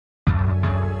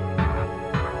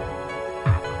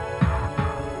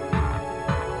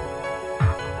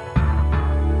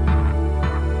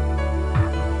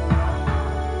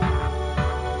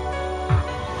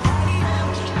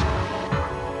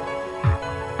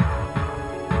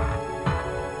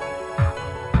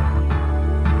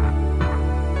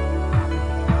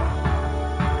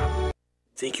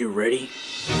think you're ready?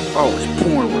 I was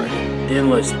born ready. Then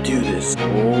let's do this.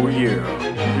 Oh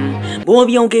yeah. Boy, if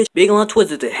you don't get big long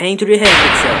twisted to hang to the head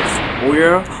themselves. Oh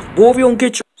yeah. Boy, if you don't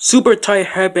get your super tight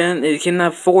headband, it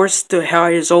cannot force to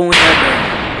hide its own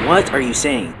headband. What are you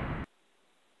saying?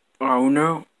 Oh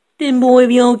no. Then boy,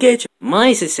 if you don't get your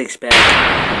mine's a six-pack,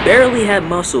 barely have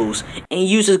muscles, and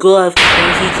uses gloves,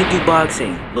 and he can do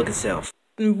boxing. Look at self.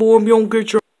 Then boy, if you don't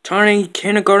get your tiny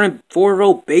kindergarten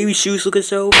 4-year-old baby shoes, look at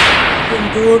self.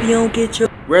 Then boy, if you don't get your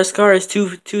rest car is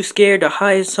too scared to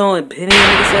hide his own opinion, look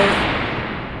at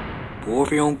self. Boy,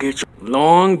 if you don't get your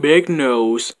long big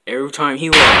nose every time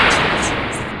he lies, look at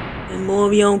self. Then boy,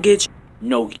 if you don't get your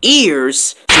no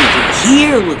ears, so he can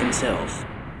hear, look at himself.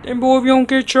 Then boy, if you don't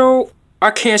get your I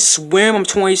can't swim, I'm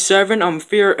 27, I'm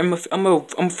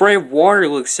afraid of water,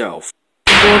 look self.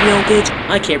 Then boy, if you don't get your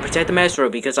I can't protect the master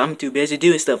because I'm too busy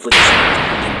doing stuff, look self.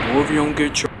 Then boy, if you don't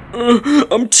get your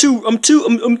I'm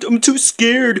too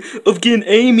scared of getting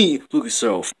Amy, look at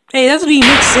self. Hey, that doesn't even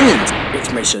make sense.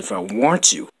 It makes sense if I want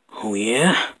to. Oh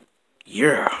yeah?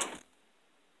 Yeah.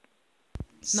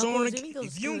 Sonic,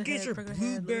 if you don't get your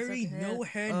blueberry, no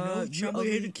head, no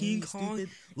chocolate-headed King Kong,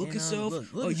 look at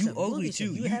yourself. Oh, you ugly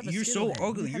too. You're so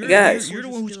ugly. You're the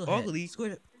one who's ugly.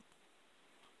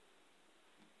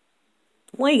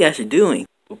 What you guys are doing?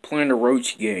 We're playing a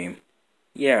roast game.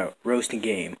 Yeah, roasting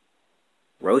game.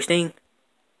 Roasting?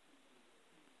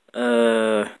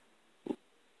 Why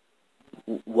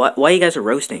you guys are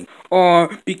roasting?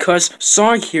 Because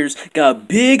Sonic here's got a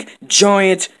big,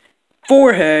 giant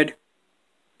forehead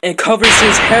and covers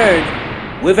his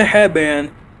head with a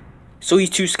headband, so he's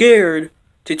too scared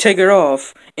to take it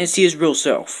off and see his real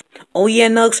self. Oh yeah,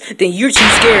 Nux, then you're too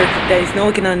scared that no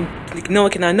one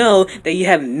cannot know that you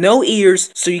have no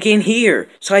ears, so you can't hear.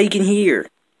 So how you can hear?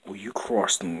 Well, you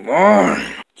crossed the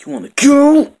line. You wanna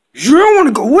go? Yeah, I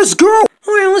wanna go. Let's go.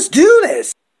 Alright, let's do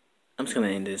this. I'm just gonna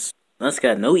end this. Nux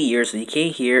got no ears, so he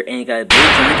can't hear, and he got a big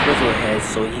giant buffalo head,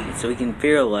 so he can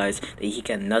realize that he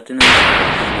got nothing in his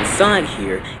head. And Sonic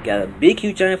here got a big,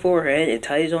 huge, giant forehead and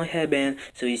tied his own headband,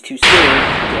 so he's too scared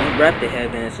to unwrap the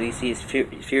headband, so he sees his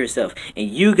fear itself. And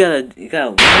you got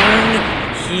a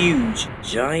long, huge,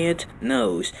 giant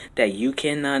nose that you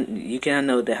cannot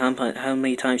know that how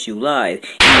many times you lied.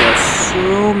 You got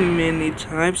so many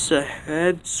types of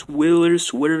head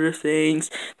sweater things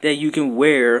that you can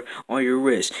wear on your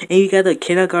wrist. And you got the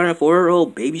kindergarten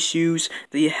 4-year-old baby shoes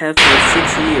that you have for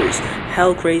 6 years.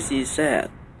 How crazy is that?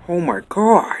 Oh my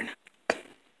god.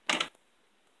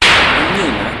 And you,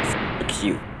 Nux, look at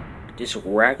you. This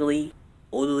raggedy,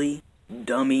 oldly,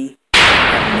 dummy,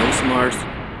 have no smarts,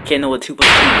 can't know what 2 + 2 is.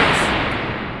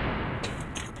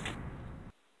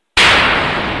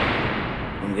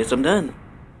 I guess I'm done.